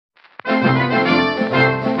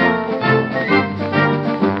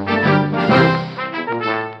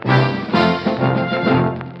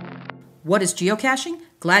What is geocaching?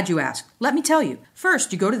 Glad you asked. Let me tell you.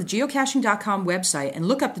 First, you go to the geocaching.com website and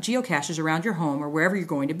look up the geocaches around your home or wherever you're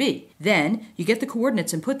going to be. Then, you get the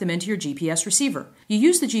coordinates and put them into your GPS receiver. You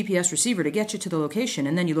use the GPS receiver to get you to the location,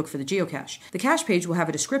 and then you look for the geocache. The cache page will have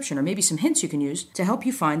a description or maybe some hints you can use to help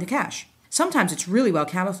you find the cache. Sometimes it's really well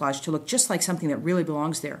camouflaged to look just like something that really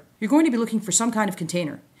belongs there. You're going to be looking for some kind of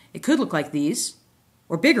container. It could look like these,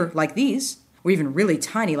 or bigger like these, or even really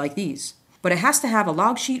tiny like these. But it has to have a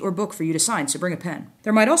log sheet or book for you to sign, so bring a pen.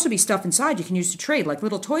 There might also be stuff inside you can use to trade, like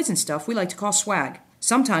little toys and stuff we like to call swag.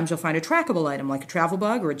 Sometimes you'll find a trackable item like a travel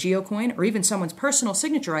bug or a geocoin or even someone's personal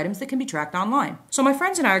signature items that can be tracked online. So my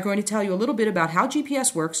friends and I are going to tell you a little bit about how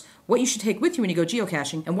GPS works, what you should take with you when you go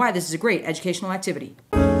geocaching, and why this is a great educational activity.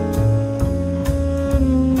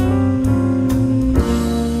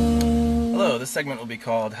 Hello, this segment will be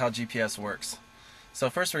called How GPS Works. So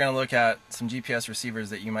first we're going to look at some GPS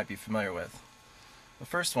receivers that you might be familiar with. The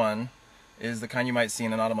first one is the kind you might see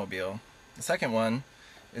in an automobile. The second one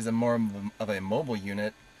is a more of a mobile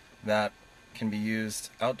unit that can be used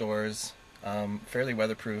outdoors, fairly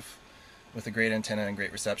weatherproof, with a great antenna and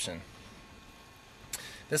great reception.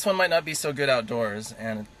 This one might not be so good outdoors,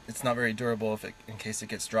 and it's not very durable in case it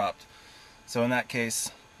gets dropped. So in that case,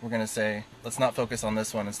 we're going to say, let's not focus on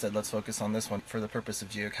this one. Instead, let's focus on this one for the purpose of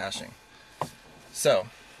geocaching. So,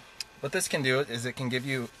 what this can do is it can give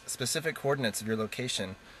you specific coordinates of your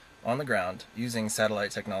location on the ground using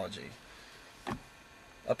satellite technology.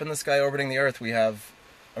 Up in the sky orbiting the Earth, we have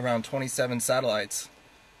around 27 satellites,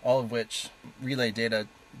 all of which relay data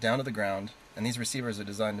down to the ground, and these receivers are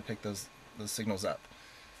designed to pick those signals up.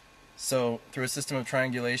 So, through a system of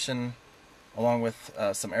triangulation, along with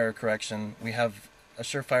some error correction, we have a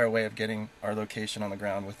surefire way of getting our location on the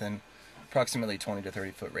ground within approximately 20 to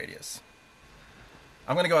 30 foot radius.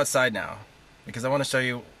 I'm going to go outside now because I want to show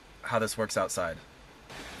you how this works outside.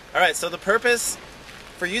 Alright, so the purpose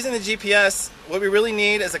for using the GPS, what we really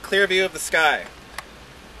need is a clear view of the sky.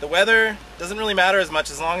 The weather doesn't really matter as much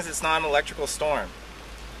as long as it's not an electrical storm.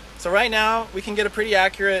 So right now we can get a pretty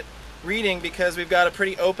accurate reading because we've got a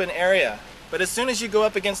pretty open area. But as soon as you go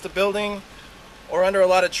up against a building or under a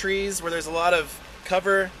lot of trees where there's a lot of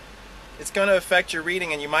cover, it's going to affect your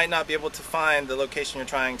reading and you might not be able to find the location you're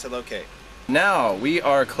trying to locate. Now we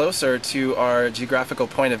are closer to our geographical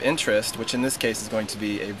point of interest, which in this case is going to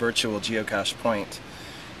be a virtual geocache point.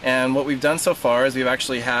 And what we've done so far is we've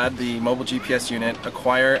actually had the mobile GPS unit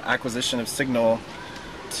acquire acquisition of signal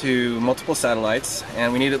to multiple satellites,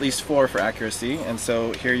 and we need at least 4 for accuracy. And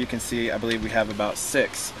so here you can see, I believe we have about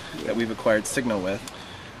 6 that we've acquired signal with.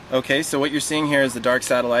 Okay, so what you're seeing here is the dark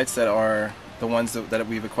satellites that are the ones that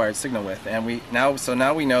we've acquired signal with. And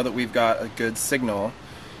now we know that we've got a good signal,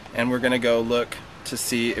 and we're going to go look to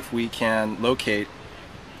see if we can locate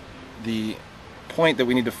the point that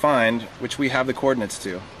we need to find, which we have the coordinates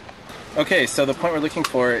to. Okay, so the point we're looking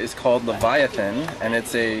for is called Leviathan, and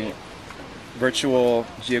it's a virtual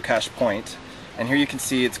geocache point. And here you can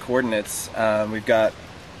see its coordinates. We've got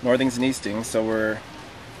northings and eastings, so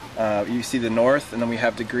you see the north, and then we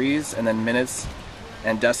have degrees, and then minutes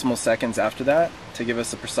and decimal seconds after that to give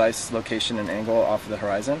us a precise location and angle off of the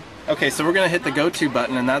horizon. Okay, so we're going to hit the go-to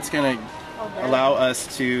button, and that's going to allow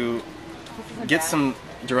us to get some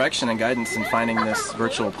direction and guidance in finding this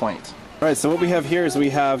virtual point. Alright, so what we have here is we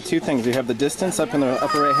have 2 things. We have the distance up in the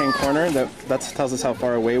upper right-hand corner, that tells us how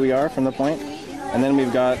far away we are from the point. And then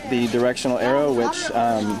we've got the directional arrow, which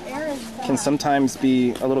can sometimes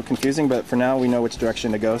be a little confusing, but for now we know which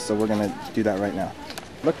direction to go, so we're going to do that right now.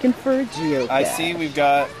 Looking for a geocache. I see we've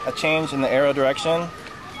got a change in the arrow direction.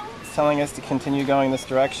 It's telling us to continue going this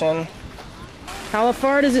direction. How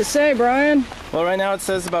far does it say, Brian? Well, right now it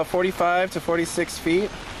says about 45 to 46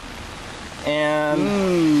 feet.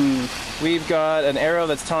 And we've got an arrow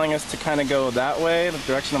that's telling us to kind of go that way, the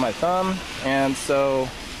direction of my thumb. And so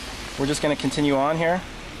we're just going to continue on here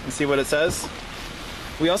and see what it says.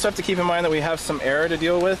 We also have to keep in mind that we have some error to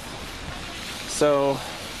deal with. So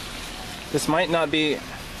this might not be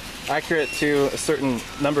accurate to a certain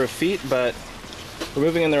number of feet, but we're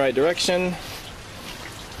moving in the right direction.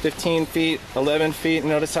 15 feet, 11 feet.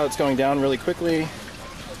 Notice how it's going down really quickly.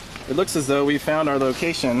 It looks as though we found our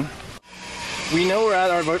location. We know we're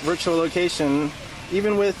at our virtual location.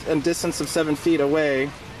 Even with a distance of 7 feet away,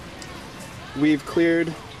 we've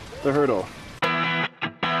cleared the hurdle.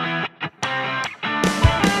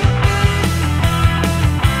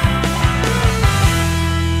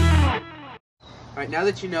 Alright, now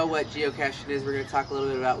that you know what geocaching is, we're going to talk a little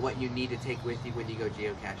bit about what you need to take with you when you go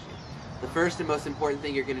geocaching. The first and most important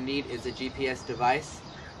thing you're going to need is a GPS device.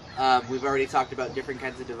 We've already talked about different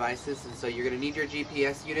kinds of devices, and so you're going to need your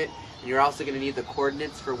GPS unit, and you're also going to need the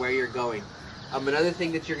coordinates for where you're going. Another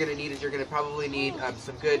thing that you're going to need is you're going to probably need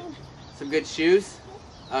some good shoes.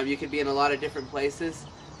 You can be in a lot of different places,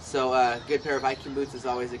 so a good pair of hiking boots is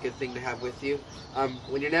always a good thing to have with you.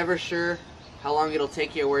 When you're never sure how long it'll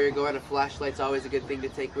take you or where you're going, a flashlight's always a good thing to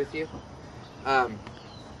take with you.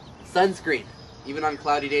 Sunscreen. Even on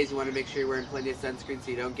cloudy days, you want to make sure you're wearing plenty of sunscreen so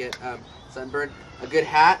you don't get sunburned. A good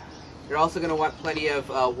hat. You're also going to want plenty of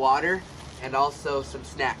water and also some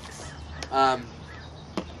snacks.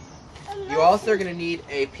 You also are going to need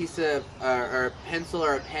a piece of or a pencil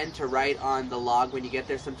or a pen to write on the log when you get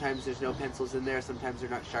there. Sometimes there's no pencils in there, sometimes they're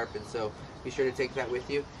not sharpened, so be sure to take that with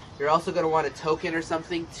you. You're also going to want a token or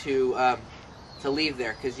something to leave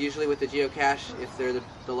there, because usually with the geocache, if they're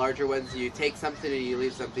the larger ones, you take something and you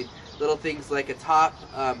leave something. Little things like a top.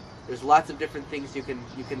 There's lots of different things you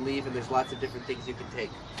can leave, and there's lots of different things you can take.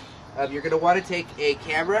 You're going to want to take a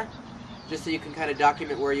camera, just so you can kind of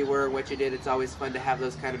document where you were and what you did. It's always fun to have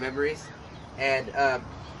those kind of memories. And a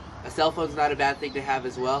cell phone's not a bad thing to have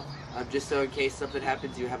as well, just so in case something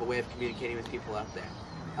happens, you have a way of communicating with people out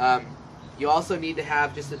there. You also need to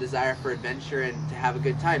have just a desire for adventure and to have a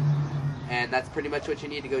good time. And that's pretty much what you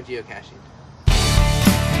need to go geocaching.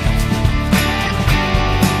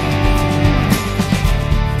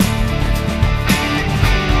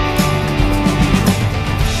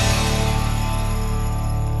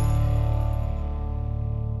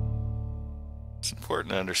 It's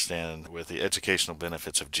important to understand with the educational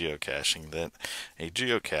benefits of geocaching that a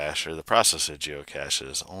geocache, or the process of geocache,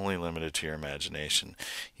 is only limited to your imagination.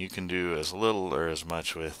 You can do as little or as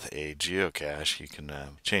much with a geocache. You can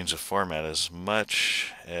change the format as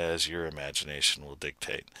much as your imagination will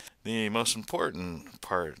dictate. The most important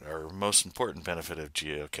part, or most important benefit of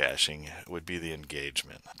geocaching would be the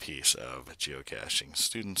engagement piece of geocaching.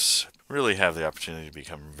 Students really have the opportunity to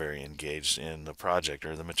become very engaged in the project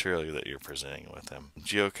or the material that you're presenting with them.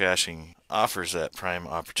 Geocaching offers that prime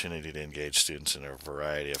opportunity to engage students in a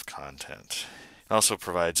variety of content. It also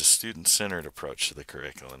provides a student-centered approach to the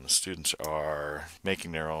curriculum. The students are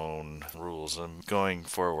making their own rules and going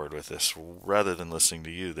forward with this. Rather than listening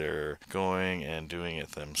to you, they're going and doing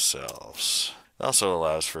it themselves. It also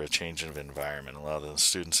allows for a change of environment, allowing the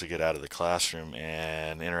students to get out of the classroom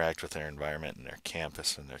and interact with their environment and their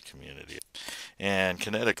campus and their community. And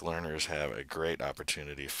kinetic learners have a great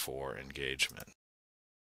opportunity for engagement.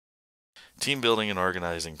 Team building and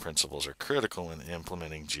organizing principles are critical in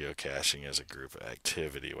implementing geocaching as a group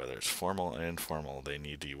activity. Whether it's formal or informal, they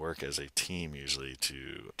need to work as a team usually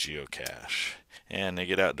to geocache. And they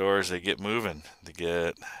get outdoors, they get moving, they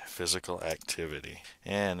get physical activity,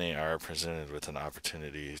 and they are presented with an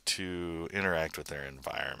opportunity to interact with their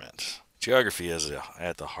environment. Geography is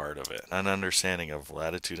at the heart of it. An understanding of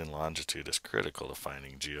latitude and longitude is critical to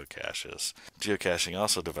finding geocaches. Geocaching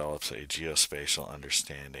also develops a geospatial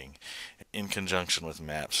understanding. In conjunction with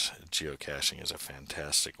maps, geocaching is a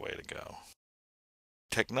fantastic way to go.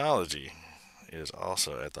 Technology is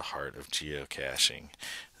also at the heart of geocaching.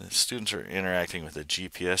 The students are interacting with a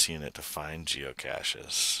GPS unit to find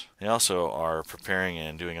geocaches. They also are preparing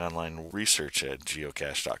and doing online research at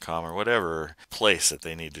geocache.com or whatever place that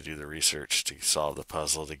they need to do the research to solve the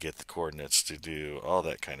puzzle, to get the coordinates, to do all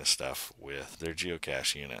that kind of stuff with their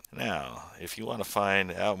geocache unit. Now, if you want to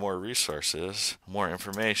find out more resources, more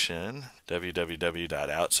information,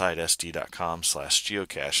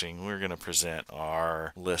 www.outsidesd.com/geocaching, we're going to present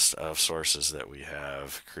our list of sources that we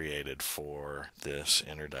have created for this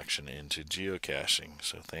introduction into geocaching.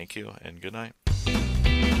 So thank you and good night.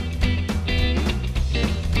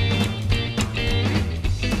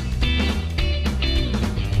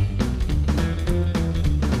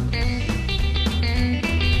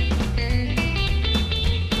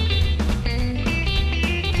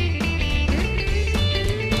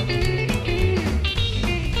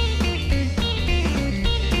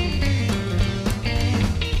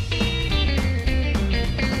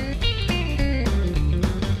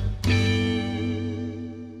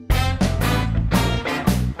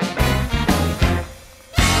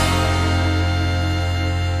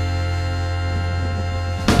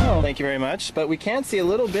 Thank you very much. But we can see a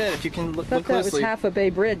little bit if you can look That was closely. half a Bay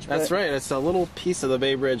Bridge. That's right. It's a little piece of the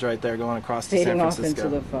Bay Bridge right there going across to San Fading off Francisco.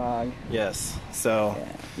 into the fog. Yes. So Yeah,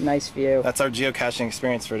 nice view. that's our geocaching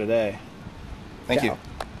experience for today. Thank you.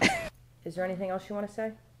 Is there anything else you want to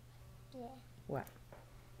say? Yeah. What?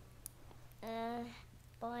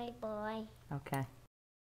 Bye bye. Okay.